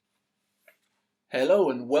Hello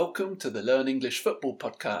and welcome to the Learn English Football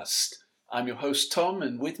Podcast. I'm your host Tom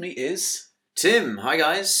and with me is... Tim. Hi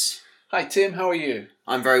guys. Hi Tim, how are you?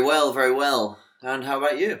 I'm very well, very well. And how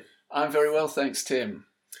about you? I'm very well, thanks Tim.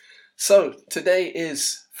 So, today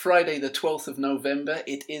is Friday the 12th of November.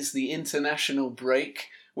 It is the international break.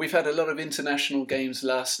 We've had a lot of international games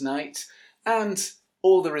last night and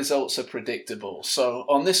all the results are predictable. So,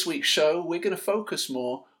 on this week's show, we're going to focus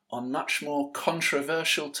more on much more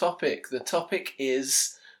controversial topic. The topic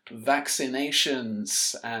is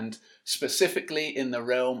vaccinations, and specifically in the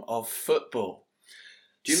realm of football.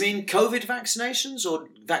 Do you mean COVID vaccinations or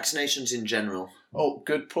vaccinations in general? Oh,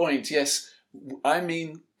 good point. Yes, I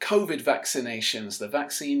mean COVID vaccinations, the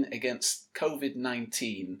vaccine against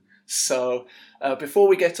COVID-19. So before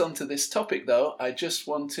we get on to this topic though, I just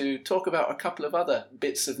want to talk about a couple of other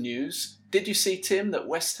bits of news. Did you see, Tim, that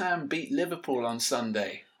West Ham beat Liverpool on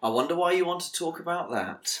Sunday? I wonder why you want to talk about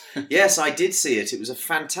that. Yes, I did see it. It was a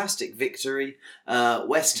fantastic victory.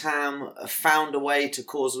 West Ham found a way to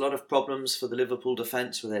cause a lot of problems for the Liverpool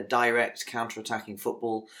defence with their direct counter-attacking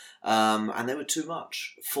football, and they were too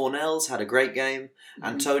much. Fornells had a great game.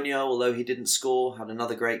 Antonio, although he didn't score, had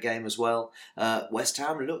another great game as well. West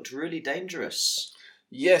Ham looked really dangerous.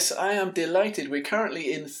 Yes, I am delighted. We're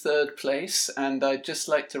currently in third place, and I'd just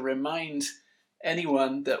like to remind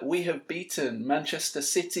anyone that we have beaten Manchester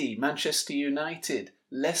City, Manchester United,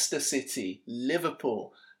 Leicester City,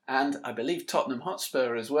 Liverpool, and I believe Tottenham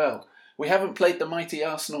Hotspur as well. We haven't played the mighty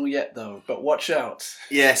Arsenal yet though, but watch out.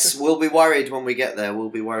 Yes, we'll be worried when we get there.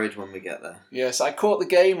 Yes, I caught the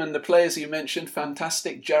game and the players you mentioned,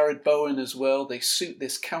 fantastic. Jared Bowen as well. They suit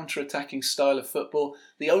this counter-attacking style of football.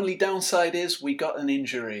 The only downside is we got an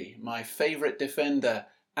injury. My favourite defender,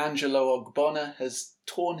 Angelo Ogbonna, has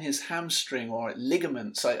torn his hamstring or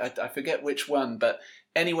ligaments. I forget which one, but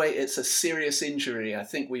anyway, it's a serious injury. I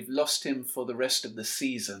think we've lost him for the rest of the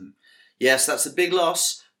season. Yes, that's a big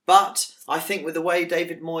loss, but I think with the way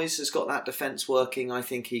David Moyes has got that defence working, I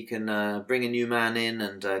think he can bring a new man in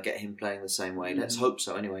and get him playing the same way. Let's hope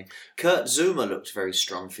so anyway. Kurt Zouma looked very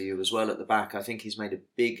strong for you as well at the back. I think he's made a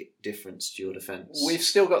big difference to your defence. We've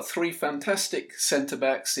still got three fantastic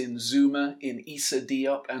centre-backs in Zouma, in Issa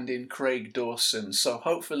Diop and in Craig Dawson. So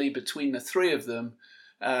hopefully between the three of them,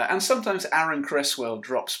 and sometimes Aaron Cresswell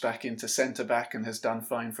drops back into centre-back and has done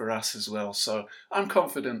fine for us as well. So I'm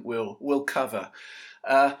confident we'll cover.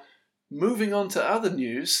 Moving on to other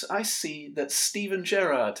news, I see that Steven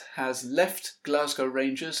Gerrard has left Glasgow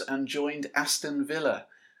Rangers and joined Aston Villa.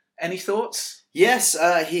 Any thoughts? Yes,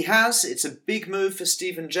 he has. It's a big move for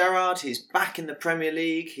Steven Gerrard. He's back in the Premier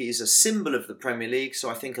League. He's a symbol of the Premier League, so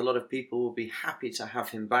I think a lot of people will be happy to have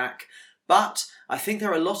him back. But I think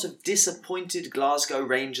there are a lot of disappointed Glasgow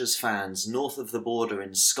Rangers fans north of the border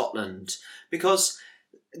in Scotland, because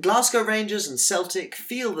Glasgow Rangers and Celtic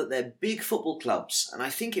feel that they're big football clubs, and I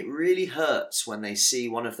think it really hurts when they see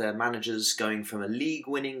one of their managers going from a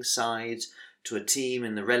league-winning side to a team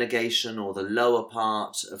in the relegation or the lower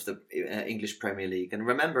part of the English Premier League. And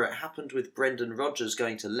remember, it happened with Brendan Rodgers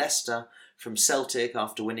going to Leicester from Celtic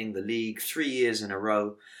after winning the league 3 years in a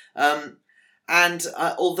row. And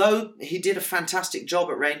although he did a fantastic job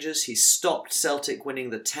at Rangers, he stopped Celtic winning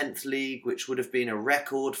the 10th league, which would have been a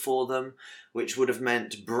record for them, which would have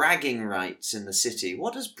meant bragging rights in the city.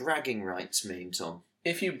 What does bragging rights mean, Tom?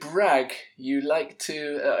 If you brag, you like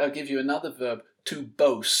to, I'll give you another verb, to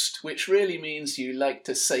boast, which really means you like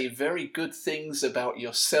to say very good things about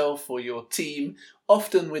yourself or your team,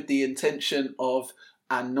 often with the intention of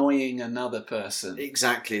annoying another person.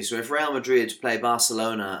 Exactly. So if Real Madrid play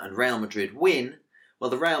Barcelona and Real Madrid win, well,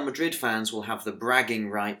 the Real Madrid fans will have the bragging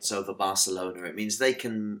rights over Barcelona. It means they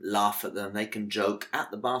can laugh at them, they can joke at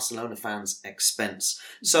the Barcelona fans' expense.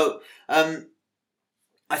 So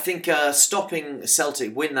I think stopping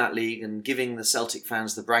Celtic win that league and giving the Celtic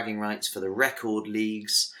fans the bragging rights for the record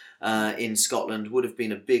leagues in Scotland would have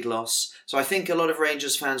been a big loss. So I think a lot of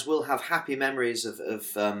Rangers fans will have happy memories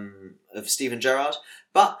of Steven Gerrard.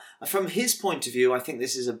 But from his point of view, I think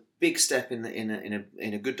this is a big step in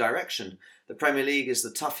a good direction. The Premier League is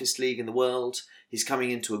the toughest league in the world. He's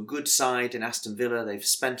coming into a good side in Aston Villa. They've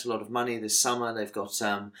spent a lot of money this summer. They've got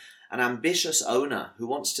an ambitious owner who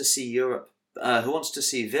wants to see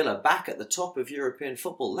Villa back at the top of European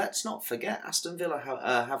football. Let's not forget Aston Villa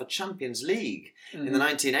have a Champions League in the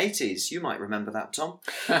 1980s. You might remember that, Tom.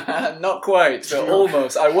 Not quite, but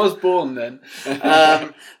almost. I was born then.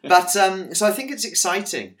 So I think it's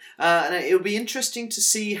exciting. And it'll be interesting to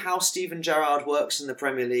see how Steven Gerrard works in the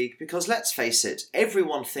Premier League, because let's face it,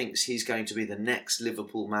 everyone thinks he's going to be the next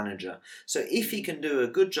Liverpool manager. So if he can do a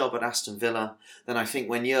good job at Aston Villa, then I think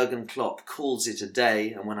when Jurgen Klopp calls it a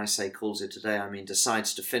day, and when I say calls it a today,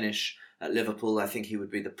 decides to finish at Liverpool, I think he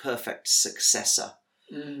would be the perfect successor.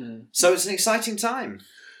 Mm-hmm. So it's an exciting time.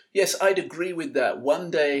 Yes, I'd agree with that.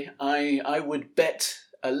 One day I would bet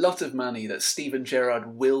a lot of money that Steven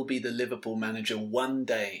Gerrard will be the Liverpool manager one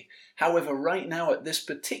day. However, right now at this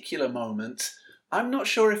particular moment, I'm not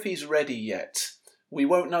sure if he's ready yet. We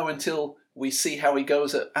won't know until we see how he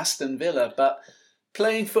goes at Aston Villa, but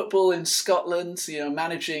playing football in Scotland,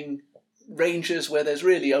 managing Rangers where there's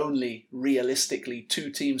really only realistically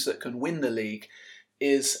 2 teams that can win the league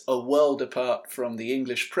is a world apart from the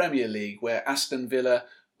English Premier League, where Aston Villa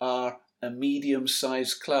are a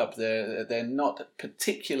medium-sized club. They're not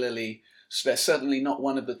particularly, they're certainly not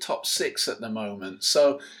one of the top 6 at the moment.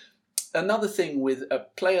 So another thing with a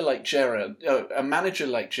player like Gerrard, a manager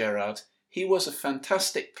like Gerrard, he was a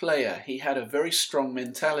fantastic player. He had a very strong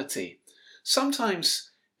mentality.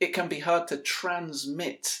 Sometimes it can be hard to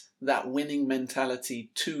transmit that winning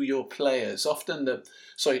mentality to your players. Often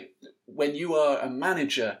when you are a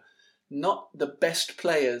manager, not the best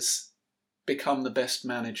players become the best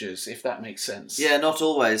managers, if that makes sense. Yeah, not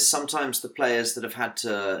always. Sometimes the players that have had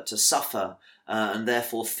to suffer and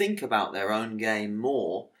therefore think about their own game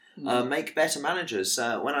more make better managers.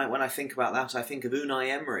 When I think about that, I think of Unai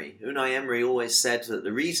Emery. Unai Emery always said that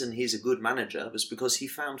the reason he's a good manager was because he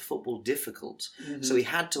found football difficult. Mm-hmm. So he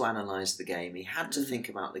had to analyse the game. He had to think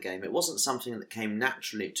about the game. It wasn't something that came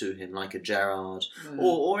naturally to him like a Gerrard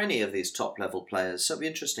or any of these top-level players. So it'd be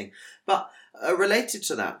interesting. But related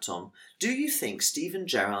to that, Tom, do you think Steven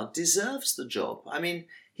Gerrard deserves the job? I mean,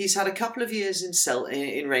 he's had a couple of years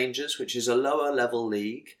in Rangers, which is a lower-level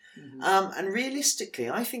league. Mm-hmm. And realistically,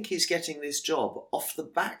 I think he's getting this job off the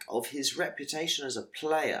back of his reputation as a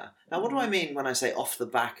player. Now, what do I mean when I say off the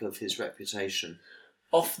back of his reputation?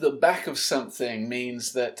 Off the back of something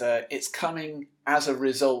means that it's coming as a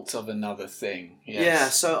result of another thing. Yes. Yeah,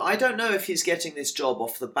 so I don't know if he's getting this job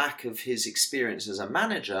off the back of his experience as a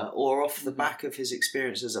manager or off the back of his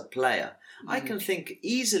experience as a player. I can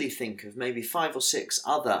easily think of maybe 5 or 6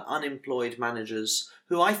 other unemployed managers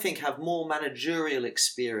who I think have more managerial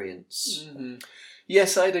experience. Mm-hmm.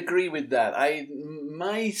 Yes, I'd agree with that.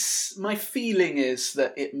 My feeling is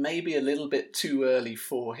that it may be a little bit too early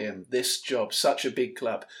for him, this job, such a big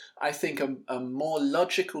club. I think a more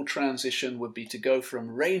logical transition would be to go from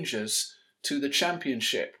Rangers to the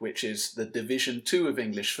Championship, which is the Division 2 of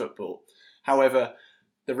English football. However,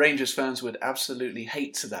 the Rangers fans would absolutely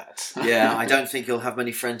hate that. Yeah, I don't think you'll have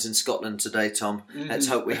many friends in Scotland today, Tom. Let's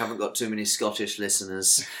hope we haven't got too many Scottish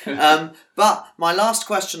listeners. But my last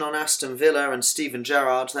question on Aston Villa and Steven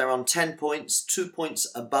Gerrard, they're on 10 points, 2 points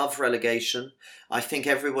above relegation. I think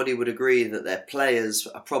everybody would agree that their players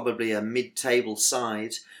are probably a mid-table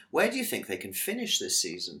side. Where do you think they can finish this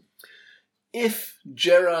season? If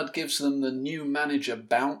Gerrard gives them the new manager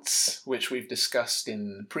bounce, which we've discussed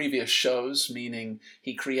in previous shows, meaning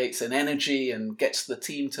he creates an energy and gets the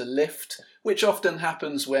team to lift, which often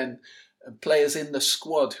happens when players in the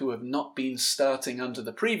squad who have not been starting under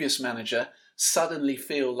the previous manager suddenly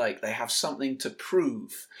feel like they have something to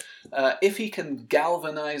prove. If he can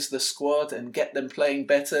galvanise the squad and get them playing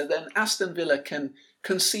better, then Aston Villa can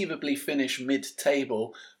conceivably finish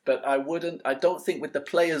mid-table, but I don't think with the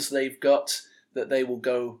players they've got that they will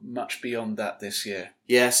go much beyond that this year.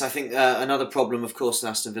 Yes, I think another problem, of course, in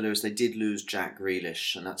Aston Villa is they did lose Jack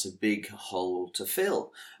Grealish, and that's a big hole to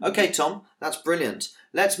fill. Okay, Tom, that's brilliant.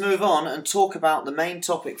 Let's move on and talk about the main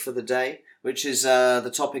topic for the day, which is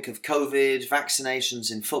the topic of COVID,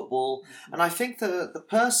 vaccinations in football. And I think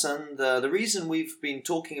the reason we've been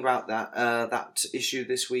talking about that issue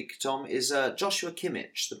this week, Tom, is Joshua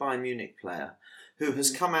Kimmich, the Bayern Munich player, who has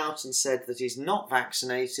come out and said that he's not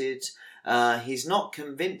vaccinated. He's not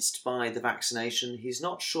convinced by the vaccination. He's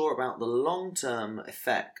not sure about the long-term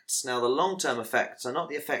effects. Now, the long-term effects are not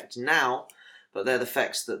the effect now, but they're the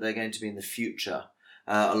effects that they're going to be in the future,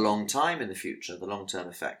 a long time in the future, the long-term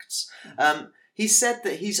effects. He said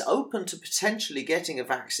that he's open to potentially getting a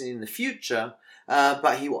vaccine in the future,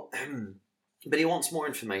 but he wants more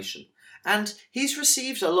information. And he's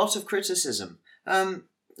received a lot of criticism.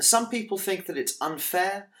 Some people think that it's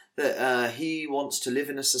unfair, that he wants to live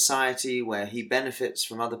in a society where he benefits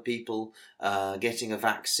from other people getting a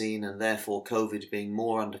vaccine and therefore COVID being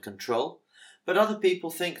more under control. But other people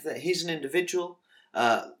think that he's an individual.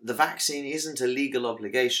 The vaccine isn't a legal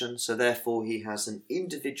obligation, so therefore he has an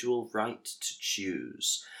individual right to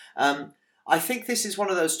choose. I think this is one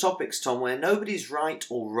of those topics, Tom, where nobody's right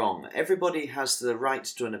or wrong. Everybody has the right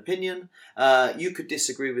to an opinion. You could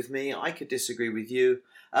disagree with me, I could disagree with you.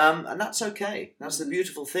 And that's okay. That's the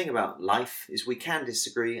beautiful thing about life, is we can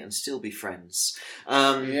disagree and still be friends.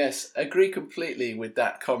 Yes, agree completely with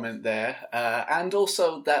that comment there. And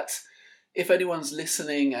also that if anyone's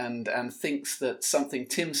listening and thinks that something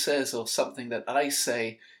Tim says or something that I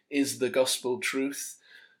say is the gospel truth,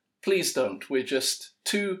 please don't. We're just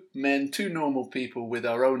two men, two normal people with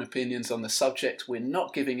our own opinions on the subject. We're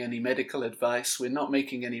not giving any medical advice. We're not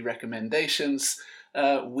making any recommendations.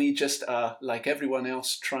 We just are, like everyone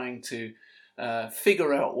else, trying to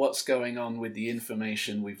figure out what's going on with the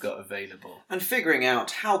information we've got available. And figuring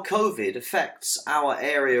out how COVID affects our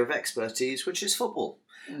area of expertise, which is football.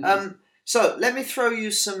 Mm. So let me throw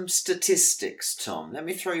you some statistics, Tom.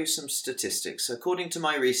 According to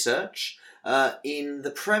my research, in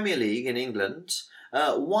the Premier League in England,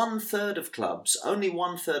 only one third of clubs, so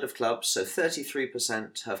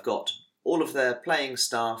 33%, have got all of their playing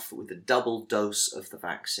staff with a double dose of the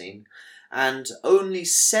vaccine, and only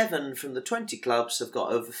 7 from the 20 clubs have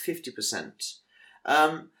got over 50%.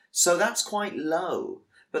 So that's quite low.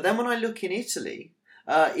 But then when I look in Italy,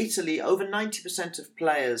 over 90% of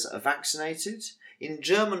players are vaccinated. In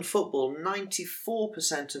German football,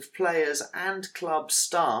 94% of players and club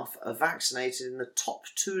staff are vaccinated in the top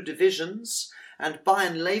 2 divisions, and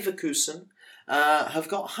Bayern Leverkusen have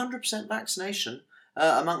got 100% vaccination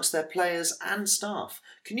amongst their players and staff.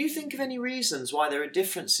 Can you think of any reasons why there are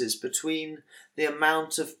differences between the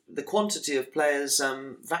quantity of players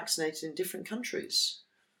vaccinated in different countries?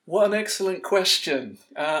 What an excellent question.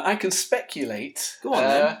 I can speculate. Go on,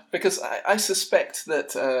 then. Because I suspect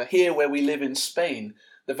that here where we live in Spain,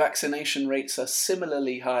 the vaccination rates are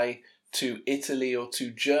similarly high to Italy or to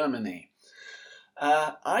Germany.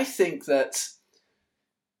 I think that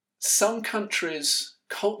some countries,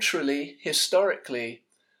 culturally, historically,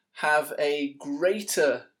 have a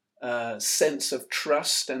greater sense of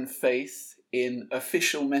trust and faith in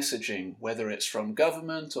official messaging, whether it's from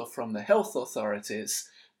government or from the health authorities.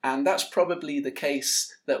 And that's probably the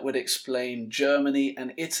case that would explain Germany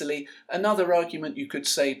and Italy. Another argument you could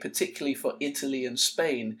say, particularly for Italy and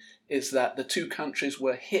Spain, is that the two countries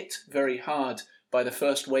were hit very hard by the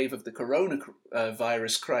first wave of the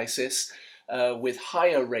coronavirus crisis, with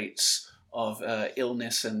higher rates of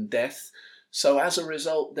illness and death. So as a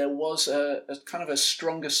result, there was a kind of a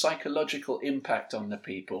stronger psychological impact on the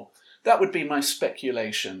people. That would be my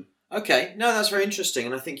speculation. Okay, no, that's very interesting,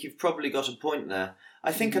 and I think you've probably got a point there.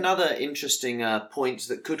 I think another interesting point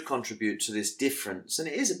that could contribute to this difference, and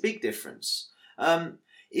it is a big difference,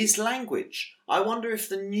 is language. I wonder if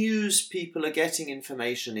the news people are getting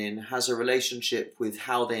information in has a relationship with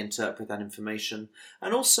how they interpret that information.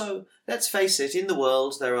 And also, let's face it, in the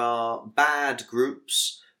world there are bad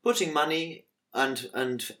groups putting money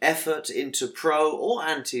and effort into pro or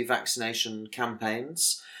anti-vaccination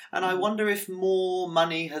campaigns. And I wonder if more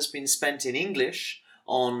money has been spent in English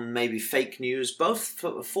on maybe fake news, both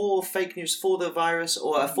for fake news for the virus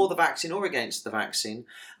or for the vaccine or against the vaccine.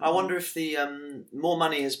 I wonder if the more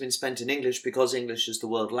money has been spent in English because English is the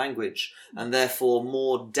world language, and therefore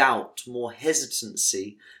more doubt, more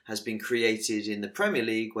hesitancy has been created in the Premier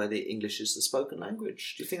League where the English is the spoken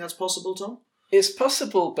language. Do you think that's possible, Tom? It's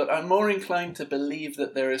possible, but I'm more inclined to believe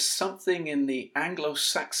that there is something in the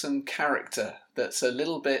Anglo-Saxon character that's a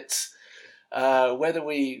little bit, whether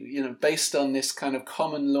we, based on this kind of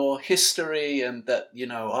common law history, and that,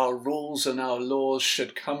 our rules and our laws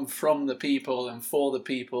should come from the people and for the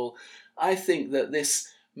people. I think that this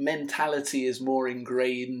mentality is more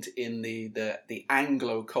ingrained in the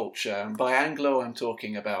Anglo culture. And by Anglo, I'm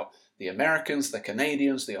talking about the Americans, the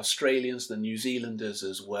Canadians, the Australians, the New Zealanders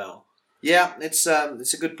as well. Yeah, it's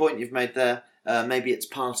a good point you've made there. Maybe it's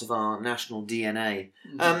part of our national DNA.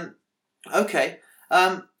 Mm-hmm. Okay.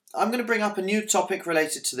 I'm going to bring up a new topic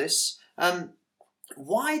related to this.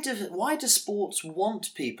 Why do sports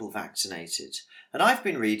want people vaccinated? And I've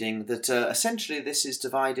been reading that essentially this is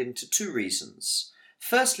divided into 2 reasons.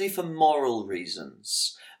 Firstly, for moral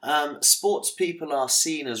reasons. Sports people are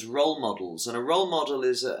seen as role models, and a role model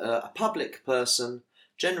is a public person,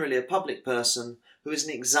 generally a public person, who is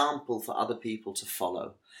an example for other people to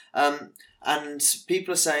follow. And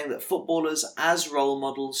people are saying that footballers as role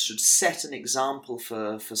models should set an example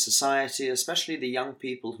for society, especially the young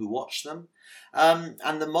people who watch them.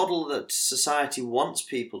 And the model that society wants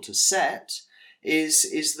people to set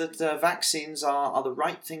is that vaccines are the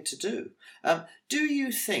right thing to do. Do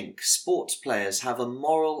you think sports players have a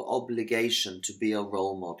moral obligation to be a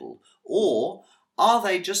role model? Or are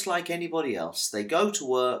they just like anybody else? They go to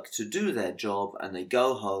work to do their job and they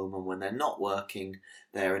go home, and when they're not working,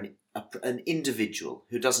 they're an individual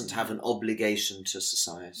who doesn't have an obligation to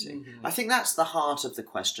society. Mm-hmm. I think that's the heart of the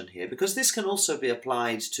question here, because this can also be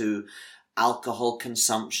applied to alcohol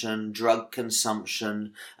consumption, drug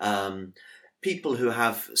consumption, people who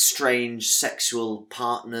have strange sexual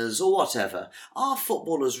partners or whatever. Are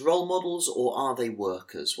footballers role models or are they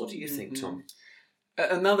workers? What do you think, Tom?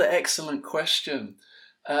 Another excellent question.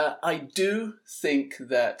 I do think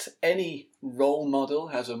that any role model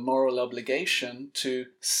has a moral obligation to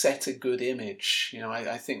set a good image.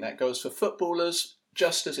 I think that goes for footballers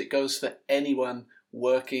just as it goes for anyone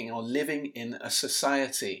working or living in a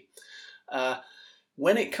society.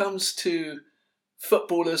 When it comes to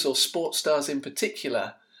footballers or sports stars in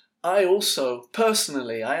particular, I also,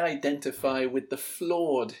 personally, I identify with the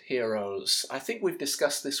flawed heroes. I think we've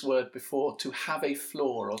discussed this word before, to have a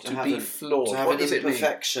flaw or to be flawed. To have what an does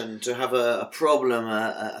imperfection, it mean? to have a problem,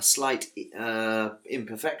 a slight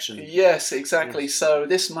imperfection. Yes, exactly. Yes. So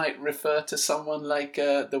this might refer to someone like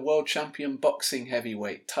the world champion boxing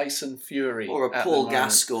heavyweight, Tyson Fury. Or a Paul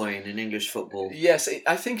Gascoigne in English football. Yes,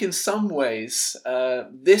 I think in some ways there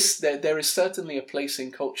is certainly a place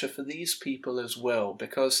in culture for these people as well,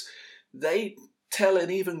 because they tell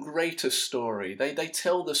an even greater story. They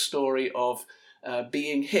tell the story of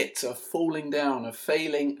being hit, of falling down, of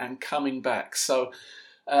failing and coming back. So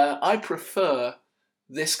I prefer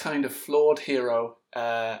this kind of flawed hero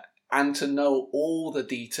and to know all the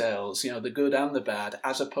details, the good and the bad,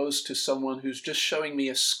 as opposed to someone who's just showing me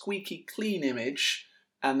a squeaky clean image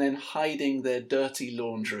and then hiding their dirty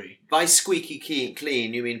laundry. By squeaky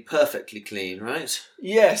clean, you mean perfectly clean, right?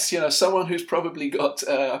 Yes, someone who's probably got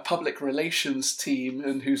a public relations team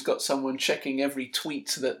and who's got someone checking every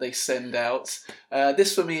tweet that they send out.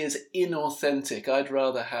 This for me is inauthentic. I'd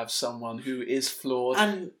rather have someone who is flawed.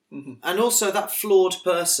 And also that flawed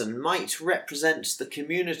person might represent the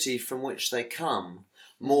community from which they come,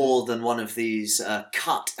 more than one of these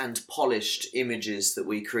cut and polished images that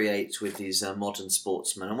we create with these modern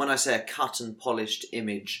sportsmen. And when I say a cut and polished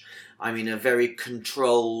image, I mean a very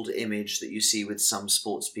controlled image that you see with some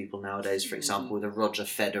sports people nowadays, for example, with a Roger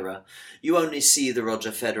Federer. You only see the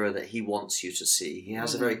Roger Federer that he wants you to see. He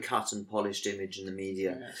has a very cut and polished image in the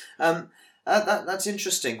media. Yes. That's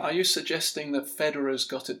interesting. Are you suggesting that Federer's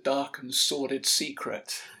got a dark and sordid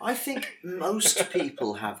secret? I think most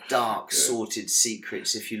people have dark, sordid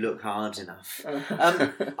secrets if you look hard enough.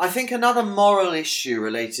 I think another moral issue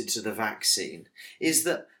related to the vaccine is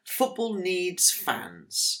that football needs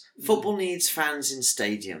fans. Football needs fans in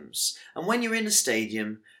stadiums. And when you're in a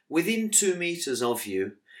stadium, within 2 meters of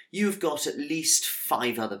you, you've got at least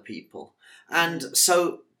 5 other people. And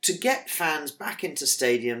so to get fans back into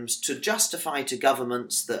stadiums, to justify to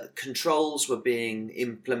governments that controls were being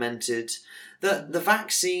implemented, that the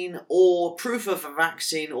vaccine or proof of a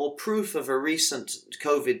vaccine or proof of a recent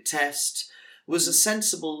COVID test was a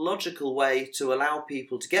sensible, logical way to allow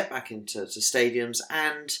people to get back into stadiums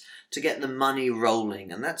and to get the money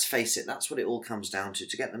rolling. And let's face it, that's what it all comes down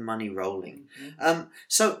to get the money rolling.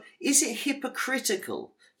 So is it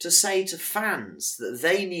hypocritical to say to fans that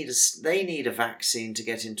they need a vaccine to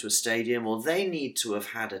get into a stadium, or they need to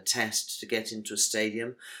have had a test to get into a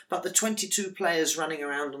stadium, but the 22 players running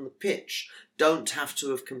around on the pitch don't have to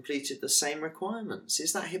have completed the same requirements?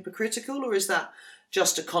 Is that hypocritical, or is that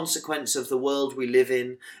just a consequence of the world we live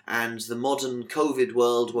in and the modern COVID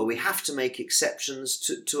world, where we have to make exceptions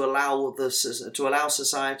to allow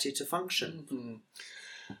society to function?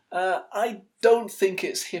 I don't think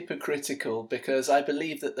it's hypocritical, because I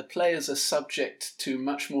believe that the players are subject to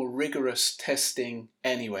much more rigorous testing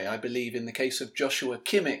anyway. I believe in the case of Joshua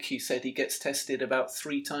Kimmich, he said he gets tested about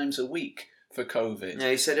 3 times a week for COVID.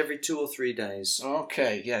 Yeah, he said every 2 or 3 days.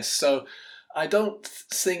 Okay, yes. So I don't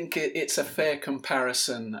think it's a fair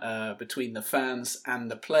comparison between the fans and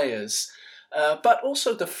the players. But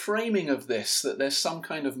also the framing of this, that there's some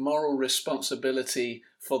kind of moral responsibility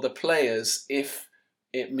for the players if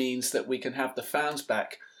it means that we can have the fans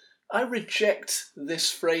back. I reject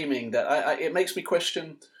this framing. That it makes me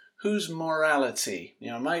question whose morality.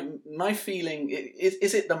 My feeling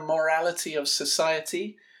is it the morality of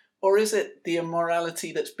society, or is it the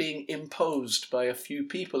immorality that's being imposed by a few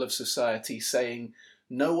people of society, saying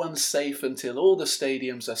no one's safe until all the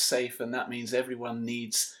stadiums are safe, and that means everyone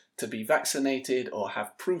needs to be vaccinated or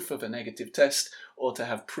have proof of a negative test or to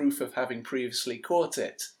have proof of having previously caught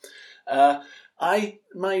it.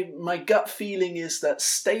 My gut feeling is that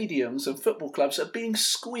stadiums and football clubs are being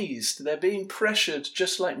squeezed. They're being pressured,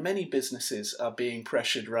 just like many businesses are being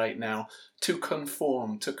pressured right now, to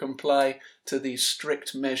conform, to comply to these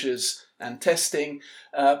strict measures and testing.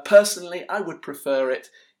 Personally, I would prefer it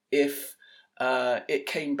if it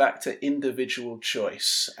came back to individual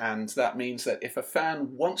choice. And that means that if a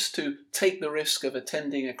fan wants to take the risk of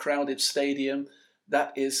attending a crowded stadium,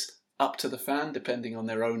 that is up to the fan, depending on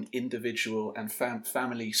their own individual and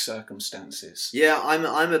family circumstances. Yeah,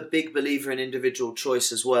 I'm a big believer in individual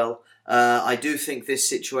choice as well. I do think this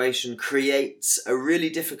situation creates a really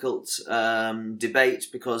difficult debate,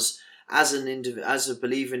 because as a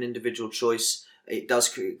believer in individual choice, it does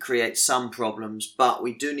create some problems, but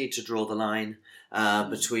we do need to draw the line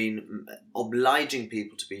between obliging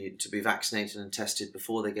people to be vaccinated and tested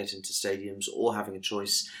before they get into stadiums, or having a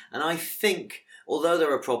choice. And I think, although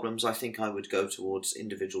there are problems, I think I would go towards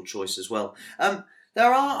individual choice as well.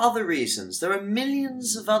 There are other reasons. There are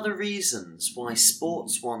millions of other reasons why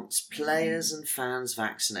sports wants players and fans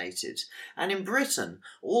vaccinated. And in Britain,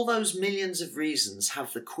 all those millions of reasons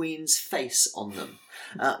have the Queen's face on them.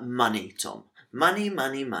 Money, Tom. Money,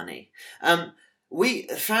 money, money. Football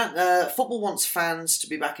wants fans to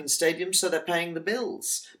be back in stadiums, so they're paying the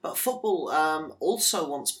bills. But football also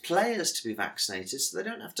wants players to be vaccinated, so they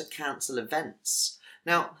don't have to cancel events.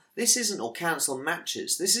 Now, this isn't, or cancel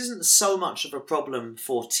matches. This isn't so much of a problem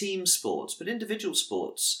for team sports, but individual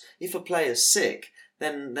sports. If a player's sick,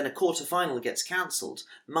 then a quarter-final gets cancelled.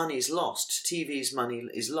 Money's lost. TV's money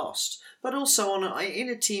is lost. But also in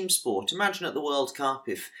a team sport, imagine at the World Cup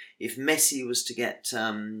if Messi was to get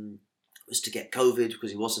COVID because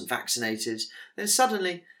he wasn't vaccinated, then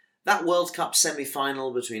suddenly that World Cup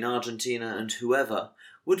semi-final between Argentina and whoever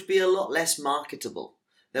would be a lot less marketable.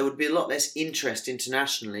 There would be a lot less interest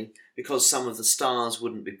internationally because some of the stars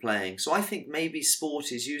wouldn't be playing. So I think maybe sport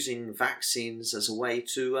is using vaccines as a way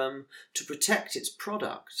to protect its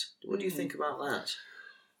product. What do you think about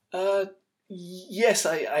that? Yes,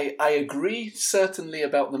 I agree certainly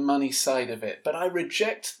about the money side of it, but I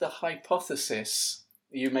reject the hypothesis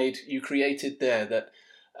you created there that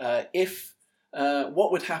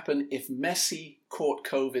what would happen if Messi caught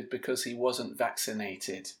COVID because he wasn't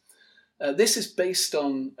vaccinated. This is based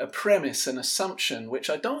on a premise, an assumption, which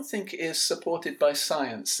I don't think is supported by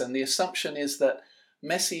science. And the assumption is that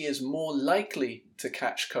Messi is more likely to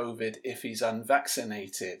catch COVID if he's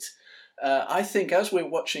unvaccinated. I think as we're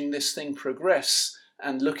watching this thing progress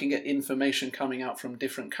and looking at information coming out from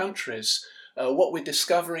different countries, what we're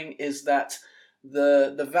discovering is that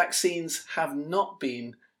the vaccines have not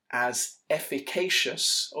been as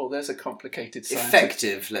efficacious, there's a complicated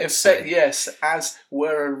effective, let's say. Yes, as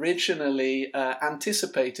were originally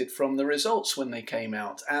anticipated from the results when they came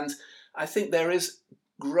out. And I think there is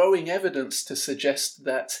growing evidence to suggest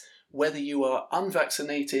that whether you are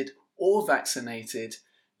unvaccinated or vaccinated,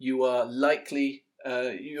 you are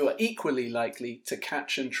equally likely to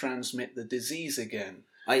catch and transmit the disease again.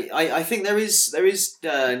 I think there is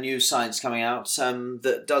new science coming out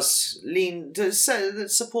that that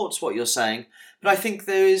supports what you're saying, but I think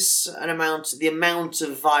there is the amount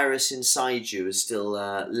of virus inside you is still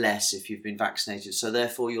less if you've been vaccinated, so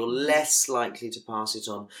therefore you're less likely to pass it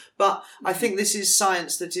on. But I think this is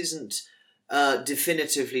science that isn't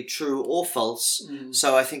definitively true or false,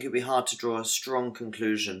 so I think it'd be hard to draw a strong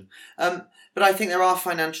conclusion. But I think there are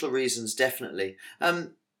financial reasons, definitely.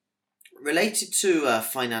 Related to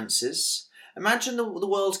finances, imagine the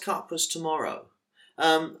World Cup was tomorrow.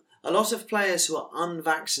 A lot of players who are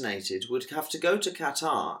unvaccinated would have to go to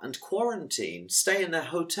Qatar and quarantine, stay in their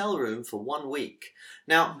hotel room for 1 week.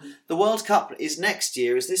 Now, the World Cup is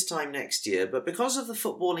this time next year, but because of the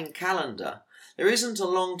footballing calendar, there isn't a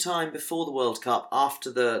long time before the World Cup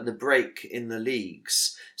after the break in the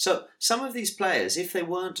leagues. So some of these players, if they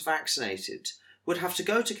weren't vaccinated, would have to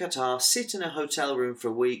go to Qatar, sit in a hotel room for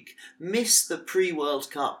a week, miss the pre-World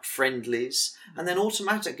Cup friendlies, and then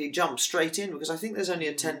automatically jump straight in, because I think there's only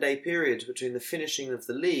a 10-day period between the finishing of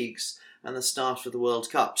the leagues and the start of the World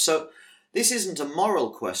Cup. So this isn't a moral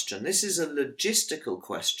question, this is a logistical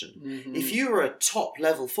question. If you were a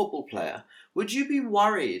top-level football player, would you be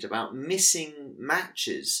worried about missing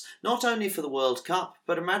matches, not only for the World Cup,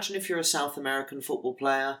 but imagine if you're a South American football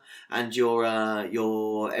player and you're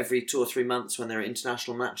every 2 or 3 months when there are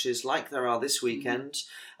international matches like there are this weekend,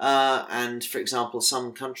 and for example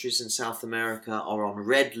some countries in South America are on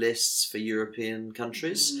red lists for European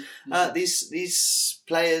countries. These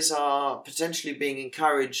players are potentially being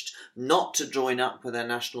encouraged not to join up with their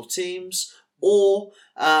national teams, or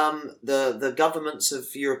the governments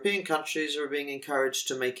of European countries are being encouraged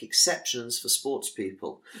to make exceptions for sports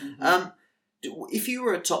people. If you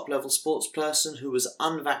were a top-level sports person who was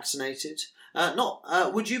unvaccinated,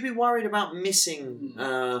 would you be worried about missing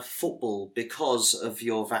football because of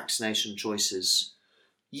your vaccination choices?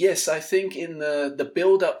 Yes, I think in the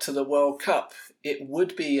build-up to the World Cup, it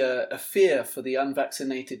would be a fear for the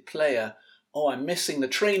unvaccinated player I'm missing the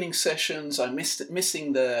training sessions, I'm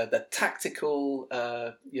missing the tactical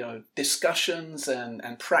discussions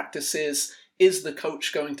and practices. Is the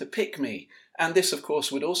coach going to pick me? And this, of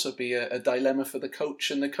course, would also be a dilemma for the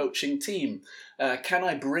coach and the coaching team. Can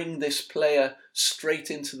I bring this player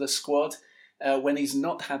straight into the squad when he's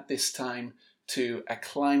not had this time to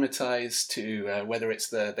acclimatise to whether it's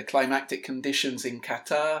the climactic conditions in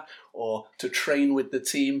Qatar or to train with the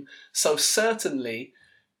team? So certainly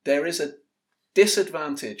there is a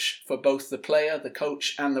disadvantage for both the player, the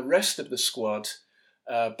coach, and the rest of the squad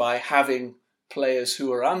by having players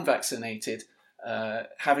who are unvaccinated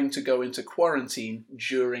having to go into quarantine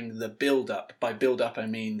during the build-up. By build-up, I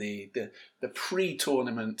mean the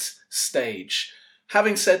pre-tournament stage.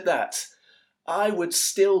 Having said that, I would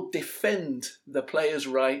still defend the player's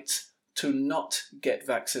right to not get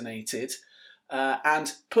vaccinated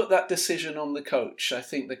and put that decision on the coach. I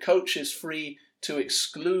think the coach is free to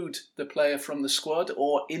exclude the player from the squad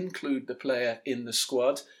or include the player in the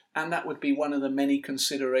squad, and that would be one of the many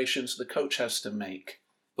considerations the coach has to make.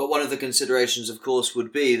 But one of the considerations, of course,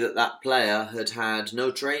 would be that player had no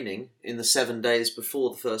training in the 7 days before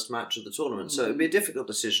the first match of the tournament. So it would be a difficult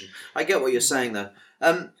decision. I get what you're saying, though.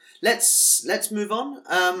 Let's move on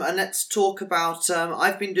and let's talk about...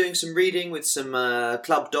 I've been doing some reading with some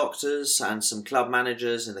club doctors and some club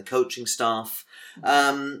managers and the coaching staff.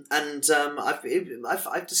 I've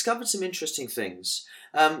discovered some interesting things.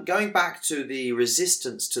 Going back to the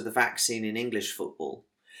resistance to the vaccine in English football,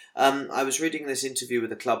 I was reading this interview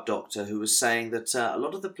with a club doctor who was saying that a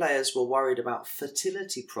lot of the players were worried about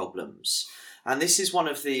fertility problems. And this is one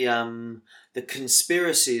of the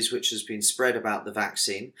conspiracies which has been spread about the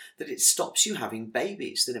vaccine, that it stops you having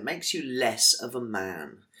babies, that it makes you less of a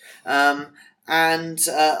man. And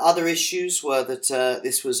other issues were that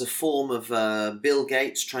this was a form of Bill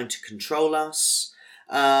Gates trying to control us.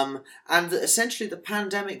 And that essentially the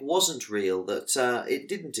pandemic wasn't real, that it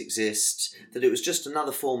didn't exist, that it was just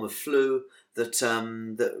another form of flu, that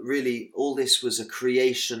really all this was a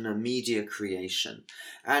creation, a media creation.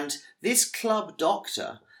 And this club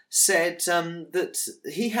doctor said that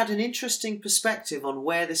he had an interesting perspective on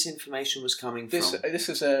where this information was coming from. This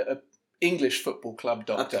is a English football club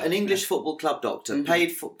doctor. An English football club doctor,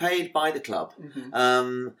 mm-hmm. paid by the club.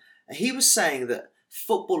 Mm-hmm. He was saying that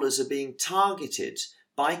footballers are being targeted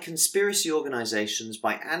by conspiracy organisations,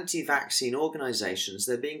 by anti-vaccine organisations.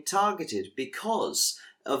 They're being targeted because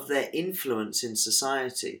of their influence in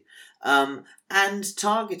society. And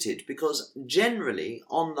targeted because generally,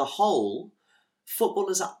 on the whole,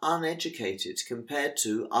 footballers are uneducated compared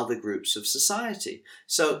to other groups of society.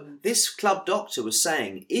 So this club doctor was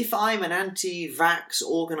saying, if I'm an anti-vax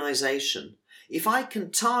organisation, if I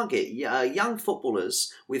can target young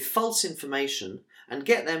footballers with false information and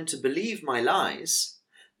get them to believe my lies,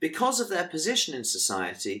 because of their position in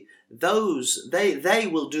society, they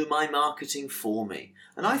will do my marketing for me.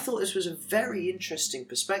 And I thought this was a very interesting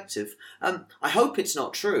perspective. I hope it's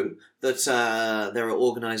not true that there are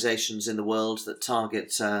organisations in the world that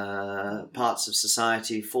target parts of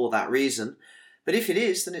society for that reason. But if it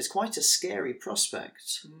is, then it's quite a scary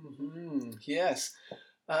prospect. Mm-hmm. Yes.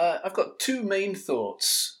 I've got two main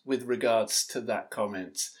thoughts with regards to that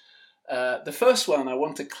comment. The first one, I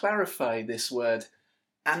want to clarify this word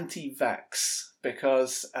anti-vax,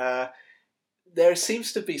 because there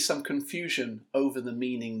seems to be some confusion over the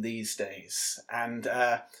meaning these days. And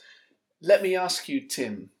let me ask you,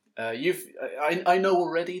 Tim, I know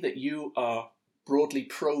already that you are broadly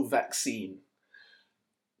pro-vaccine.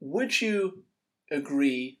 Would you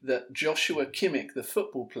agree that Joshua Kimmich, the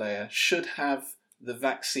football player, should have the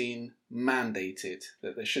vaccine mandated,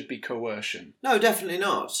 that there should be coercion? No, definitely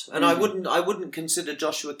not. And I wouldn't consider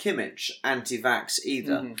Joshua Kimmich anti-vax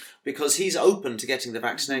either, because he's open to getting the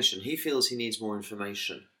vaccination. He feels he needs more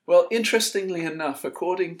information. Well, interestingly enough,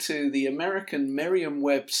 according to the American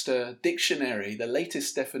Merriam-Webster dictionary, the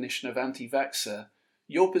latest definition of anti-vaxxer,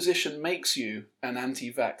 your position makes you an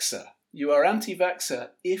anti-vaxxer. You are anti-vaxxer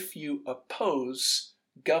if you oppose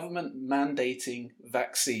government mandating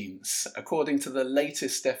vaccines, according to the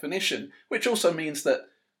latest definition, which also means that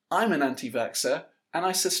I'm an anti-vaxxer, and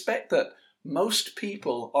I suspect that most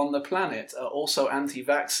people on the planet are also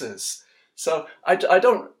anti-vaxxers. So I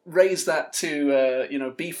don't raise that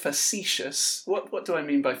to be facetious. What do I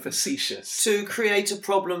mean by facetious? To create a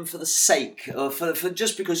problem for the sake, or for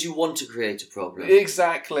just because you want to create a problem.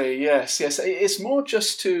 Exactly. Yes. It's more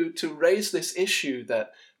just to raise this issue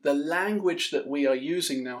that the language that we are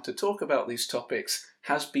using now to talk about these topics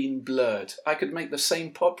has been blurred. I could make the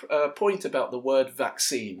same point about the word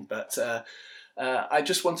vaccine, but I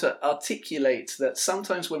just want to articulate that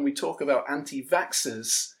sometimes when we talk about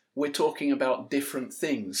anti-vaxxers, we're talking about different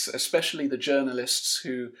things, especially the journalists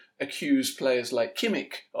who accuse players like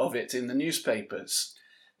Kimmich of it in the newspapers.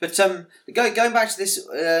 But going back to this,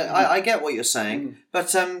 I get what you're saying.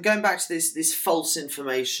 But going back to this false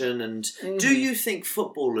information, and do you think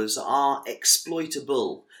footballers are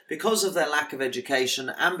exploitable because of their lack of education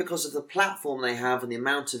and because of the platform they have and the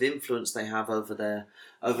amount of influence they have over their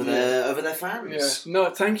fans? Yeah. No,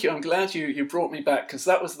 thank you. I'm glad you brought me back, because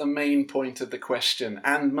that was the main point of the question,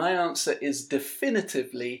 and my answer is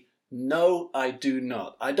definitively no. I do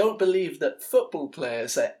not. I don't believe that football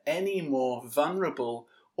players are any more vulnerable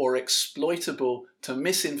or exploitable to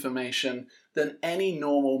misinformation than any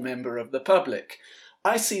normal member of the public.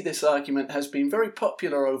 I see this argument has been very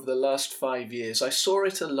popular over the last 5 years. I saw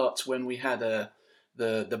it a lot when we had the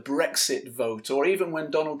Brexit vote, or even when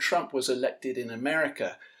Donald Trump was elected in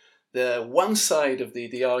America. The one side of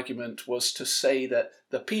the argument was to say that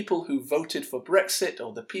the people who voted for Brexit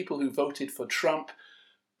or the people who voted for Trump,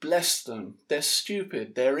 bless them, they're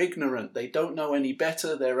stupid, they're ignorant, they don't know any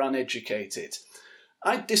better, they're uneducated.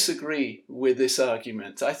 I disagree with this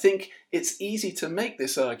argument. I think it's easy to make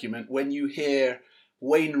this argument when you hear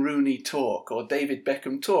Wayne Rooney talk or David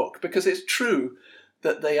Beckham talk, because it's true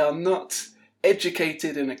that they are not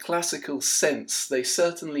educated in a classical sense. They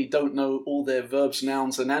certainly don't know all their verbs,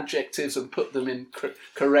 nouns and adjectives and put them in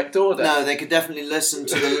correct order. No, they could definitely listen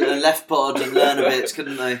to the Left Pod and learn a bit,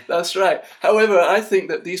 couldn't they? That's right. However, I think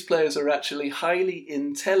that these players are actually highly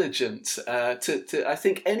intelligent. I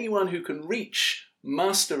think anyone who can reach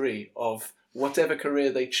mastery of whatever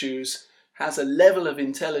career they choose has a level of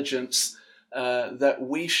intelligence that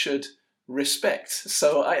we should respect.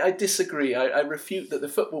 So I disagree. I refute that the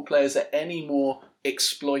football players are any more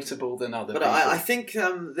exploitable than other people. But I think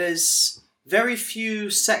there's very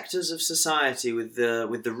few sectors of society with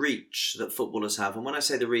the reach that footballers have. And when I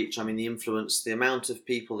say the reach, I mean the influence, the amount of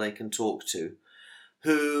people they can talk to.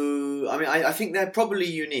 I think they're probably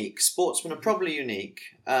unique. Sportsmen are probably unique,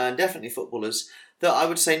 definitely footballers. That I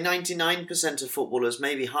would say 99% of footballers,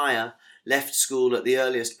 maybe higher, left school at the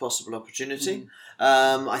earliest possible opportunity.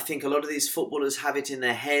 I think a lot of these footballers have it in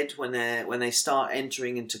their head when they start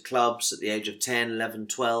entering into clubs at the age of 10, 11,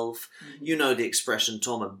 12. You know the expression,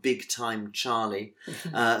 Tom, a big-time Charlie.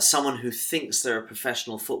 Someone who thinks they're a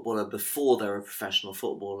professional footballer before they're a professional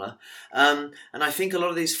footballer. And I think a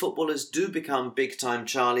lot of these footballers do become big-time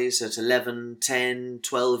Charlies at 11, 10,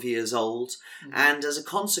 12 years old. And as a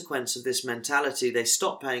consequence of this mentality, they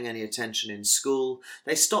stop paying any attention in school.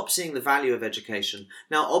 They stop seeing the value of education.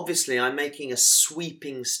 Now, obviously, I'm making a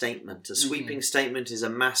sweeping statement. A sweeping statement is a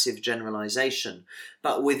massive generalization.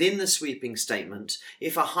 But within the sweeping statement,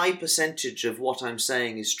 if a high percentage of what I'm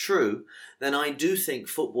saying is true, then I do think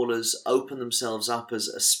footballers open themselves up as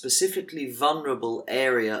a specifically vulnerable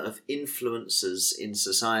area of influences in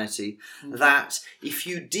society that if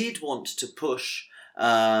you did want to push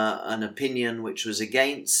an opinion which was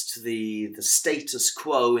against the status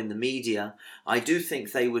quo in the media, I do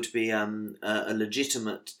think they would be a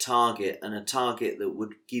legitimate target and a target that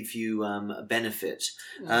would give you a benefit.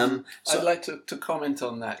 I'd like to comment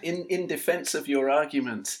on that. In defence of your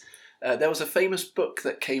argument, there was a famous book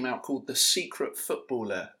that came out called The Secret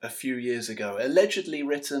Footballer a few years ago, allegedly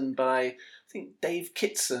written by, I think, Dave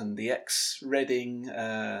Kitson, the ex-Reading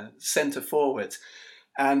centre forward.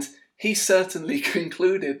 And he certainly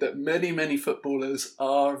concluded that many, many footballers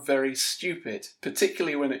are very stupid,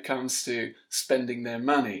 particularly when it comes to spending their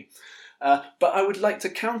money. But I would like to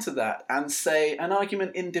counter that and say an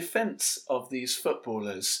argument in defence of these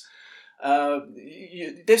footballers.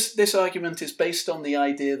 This argument is based on the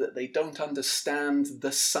idea that they don't understand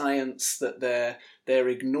the science, that they're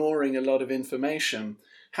ignoring a lot of information.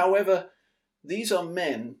 However, these are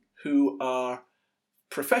men who are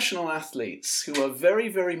professional athletes who are very,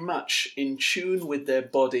 very much in tune with their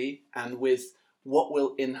body and with what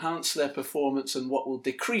will enhance their performance and what will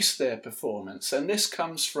decrease their performance. And this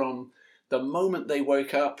comes from the moment they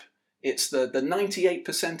wake up. It's the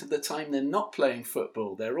 98% of the time they're not playing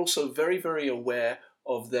football. They're also very, very aware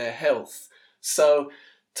of their health. So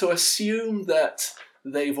to assume that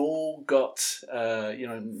they've all got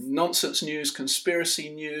nonsense news, conspiracy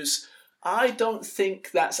news, I don't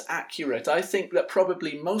think that's accurate. I think that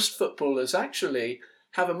probably most footballers actually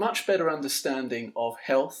have a much better understanding of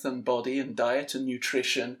health and body and diet and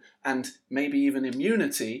nutrition and maybe even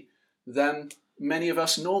immunity than many of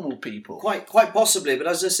us normal people. Quite possibly, but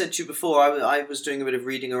as I said to you before, I was doing a bit of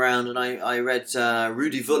reading around, and I read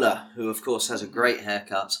Rudi Völler, who of course has a great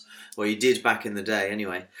haircut. Well, he did back in the day,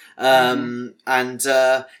 anyway. And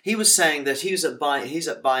he was saying that he's at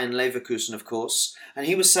Bayern Leverkusen, of course, and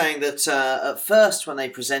he was saying that at first, when they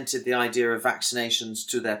presented the idea of vaccinations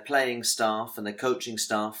to their playing staff and their coaching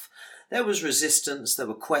staff, there was resistance, there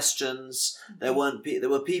were questions, there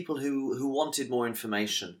were people who wanted more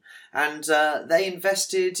information. And they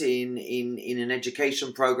invested in an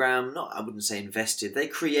education program. I wouldn't say invested. They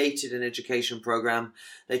created an education program.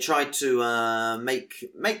 They tried to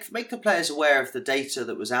make the players aware of the data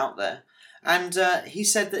that was out there. And he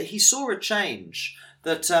said that he saw a change.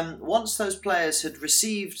 That once those players had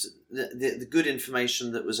received the good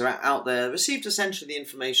information that was out there, received essentially the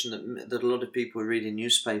information that a lot of people read in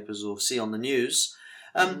newspapers or see on the news,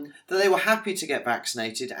 that they were happy to get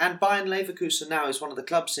vaccinated. And Bayern Leverkusen now is one of the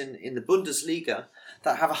clubs in the Bundesliga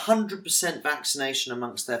that have 100% vaccination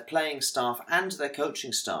amongst their playing staff and their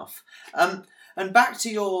coaching staff. And back to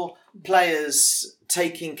your players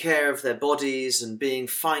taking care of their bodies and being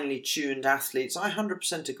finely tuned athletes, I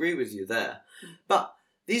 100% agree with you there. But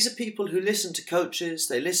these are people who listen to coaches,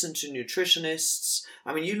 they listen to nutritionists.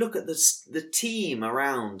 I mean, you look at the team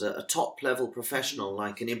around a top-level professional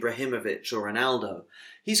like an Ibrahimovic or Ronaldo.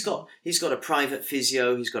 He's got a private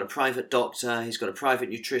physio, he's got a private doctor, he's got a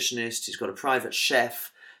private nutritionist, he's got a private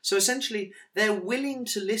chef. So essentially, they're willing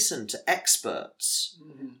to listen to experts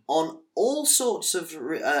on all sorts of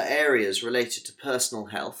areas related to personal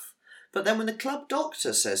health. But then when the club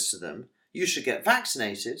doctor says to them, you should get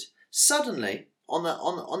vaccinated, suddenly, on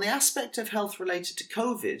the aspect of health related to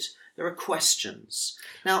COVID, there are questions.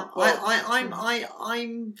 Now, well,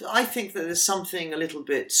 I think that there's something a little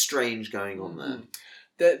bit strange going on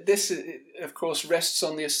there. This, of course, rests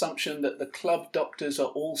on the assumption that the club doctors are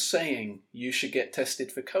all saying you should get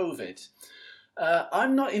tested for COVID.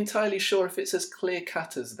 I'm not entirely sure if it's as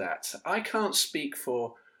clear-cut as that. I can't speak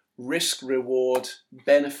for risk-reward,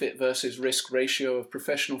 benefit versus risk ratio of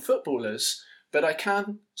professional footballers, but I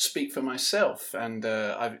can speak for myself. And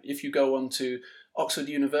if you go on to Oxford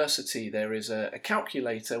University, there is a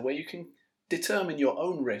calculator where you can determine your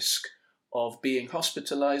own risk of being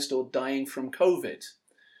hospitalised or dying from COVID.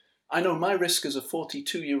 I know my risk as a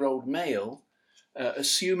 42-year-old male,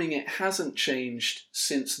 assuming it hasn't changed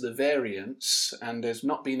since the variants and there's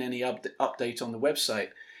not been any update on the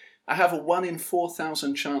website, I have a 1 in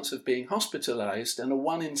 4,000 chance of being hospitalised and a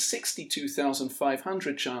 1 in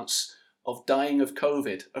 62,500 chance of dying of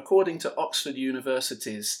COVID, according to Oxford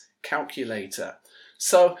University's calculator.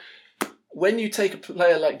 So when you take a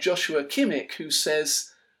player like Joshua Kimmich, who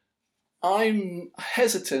says, I'm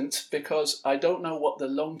hesitant because I don't know what the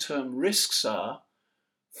long-term risks are,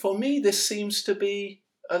 for me this seems to be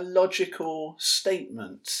a logical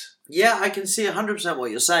statement. Yeah, I can see 100%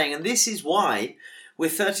 what you're saying, and this is why we're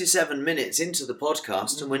 37 minutes into the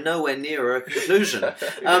podcast and we're nowhere near a conclusion.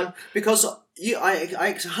 Because I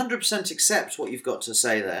 100% accept what you've got to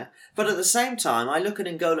say there. But at the same time, I look at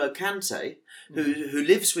N'Golo Kante, who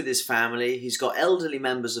lives with his family. He's got elderly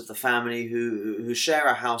members of the family who share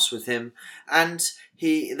a house with him. And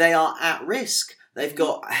they are at risk. They've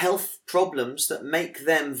got health problems that make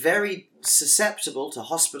them very susceptible to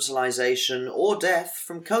hospitalisation or death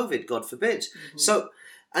from COVID, God forbid. So...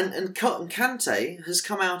 And Kante has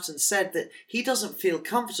come out and said that he doesn't feel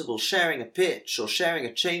comfortable sharing a pitch or sharing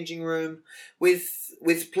a changing room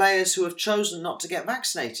with players who have chosen not to get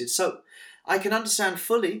vaccinated. So I can understand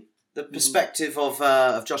fully the perspective of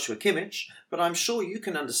Joshua Kimmich, but I'm sure you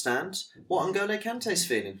can understand what N'Golo Kante's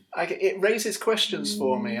feeling. It raises questions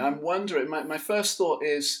for me. I'm wondering, my first thought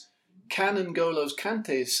is, can N'Golo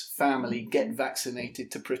Kante's family get vaccinated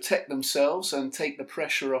to protect themselves and take the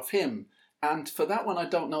pressure off him? And for that one, I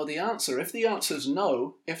don't know the answer. If the answer is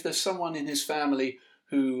no, if there's someone in his family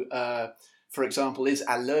who, for example, is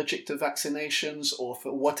allergic to vaccinations or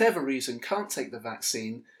for whatever reason can't take the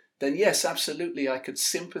vaccine, then yes, absolutely, I could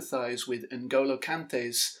sympathise with N'Golo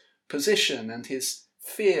Kante's position and his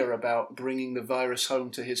fear about bringing the virus home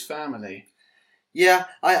to his family. Yeah,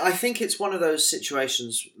 I think it's one of those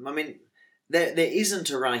situations. I mean, there isn't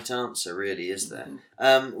a right answer, really, is there?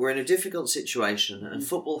 We're in a difficult situation, and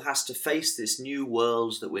football has to face this new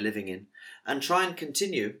world that we're living in and try and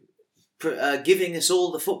continue giving us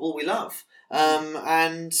all the football we love.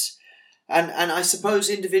 And I suppose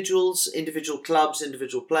individual clubs,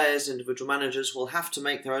 individual players, individual managers will have to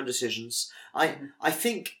make their own decisions. I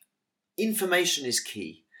think information is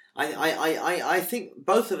key. I think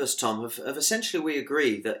both of us, Tom, have essentially we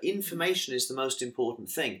agree that information is the most important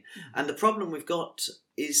thing. And the problem we've got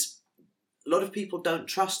is a lot of people don't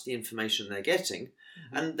trust the information they're getting,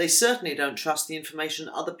 and they certainly don't trust the information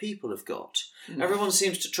other people have got. Everyone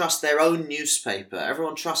seems to trust their own newspaper.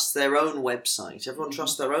 Everyone trusts their own website. Everyone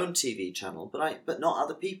trusts their own TV channel, but not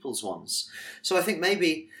other people's ones. So I think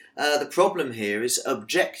maybe the problem here is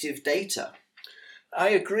objective data. I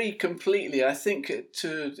agree completely. I think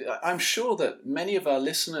I'm sure that many of our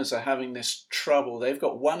listeners are having this trouble. They've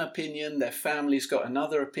got one opinion, their family's got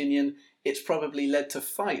another opinion. It's probably led to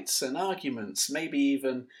fights and arguments, maybe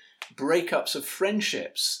even breakups of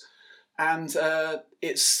friendships. And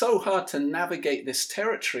it's so hard to navigate this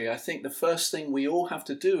territory. I think the first thing we all have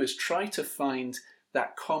to do is try to find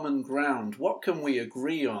that common ground. What can we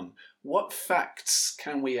agree on? What facts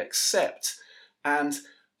can we accept? And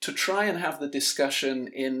to try and have the discussion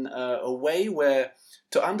in a way where,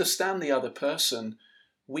 to understand the other person,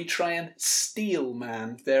 we try and steel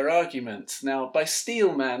man their argument. Now, by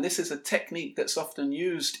steel man, this is a technique that's often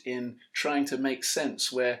used in trying to make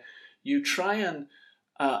sense, where you try and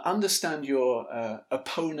understand your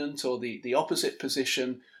opponent or the opposite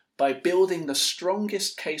position by building the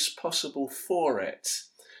strongest case possible for it.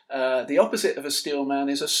 The opposite of a steel man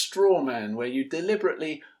is a straw man, where you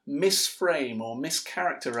deliberately misframe or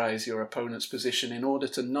mischaracterize your opponent's position in order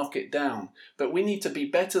to knock it down. But we need to be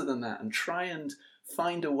better than that and try and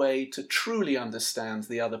find a way to truly understand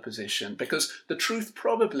the other position, because the truth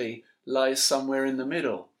probably lies somewhere in the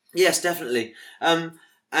middle. Yes, definitely. And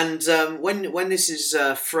when this is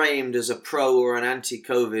framed as a pro or an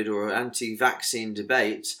anti-COVID or anti-vaccine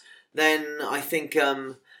debate, then I think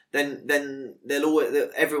then they'll always,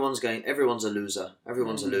 everyone's a loser.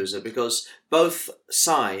 Everyone's a loser, because both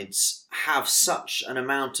sides have such an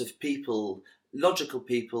amount of people, logical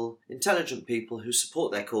people, intelligent people who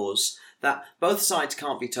support their cause, that both sides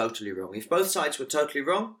can't be totally wrong. If both sides were totally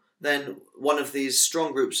wrong, then one of these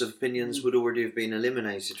strong groups of opinions would already have been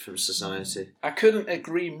eliminated from society. I couldn't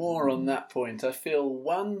agree more on that point. I feel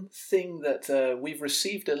one thing that we've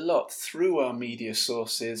received a lot through our media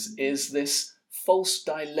sources is this false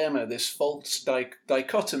dilemma, this false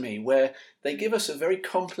dichotomy, where they give us a very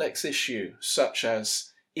complex issue, such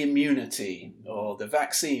as immunity or the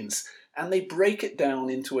vaccines, and they break it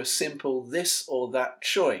down into a simple this or that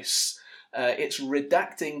choice. It's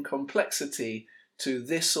redacting complexity to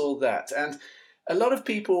this or that. And a lot of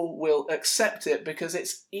people will accept it because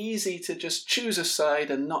it's easy to just choose a side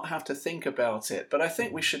and not have to think about it. But I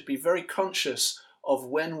think we should be very conscious of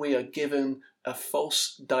when we are given a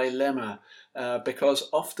false dilemma, because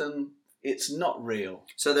often it's not real.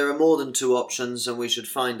 So there are more than two options, and we should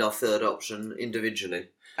find our third option individually.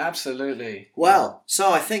 Absolutely. Well,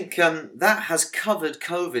 so I think that has covered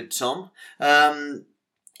COVID, Tom.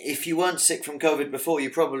 If you weren't sick from COVID before, you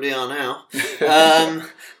probably are now.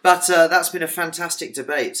 But that's been a fantastic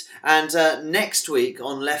debate. And next week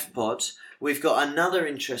on Left Pod, we've got another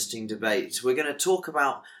interesting debate. We're going to talk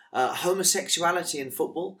about homosexuality in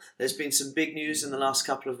football. There's been some big news in the last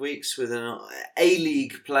couple of weeks with an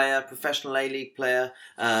A-League player, professional A-League player,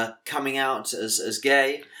 coming out as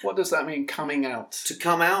gay. What does that mean, coming out? To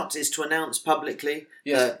come out is to announce publicly.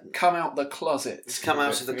 Yes, come out the closet. Come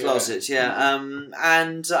out of the closet, yeah.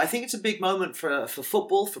 And I think it's a big moment for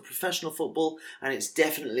football, for professional football, and it's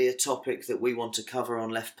definitely a topic that we want to cover on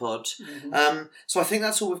Left Pod. So I think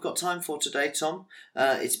that's all we've got time for today, Tom.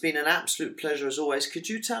 It's been an absolute pleasure as always. Could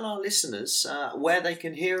you tell our listeners where they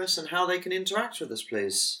can hear us and how they can interact with us,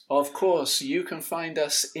 please? Of course, you can find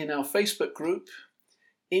us in our Facebook group,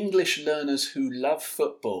 English Learners Who Love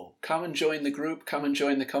Football. Come and join the group, come and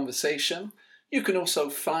join the conversation. You can also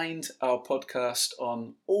find our podcast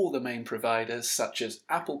on all the main providers such as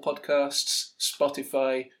Apple Podcasts,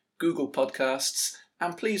 Spotify, Google Podcasts.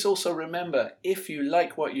 And please also remember, if you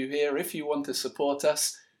like what you hear, if you want to support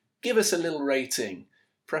us, give us a little rating,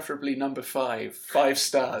 preferably number 5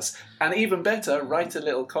 stars. And even better, write a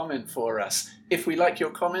little comment for us. If we like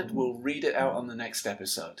your comment, we'll read it out on the next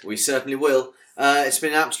episode. We certainly will. It's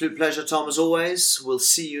been an absolute pleasure, Tom, as always. We'll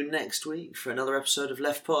see you next week for another episode of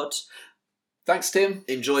Left Pod. Thanks, Tim.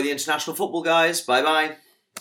 Enjoy the international football, guys. Bye-bye.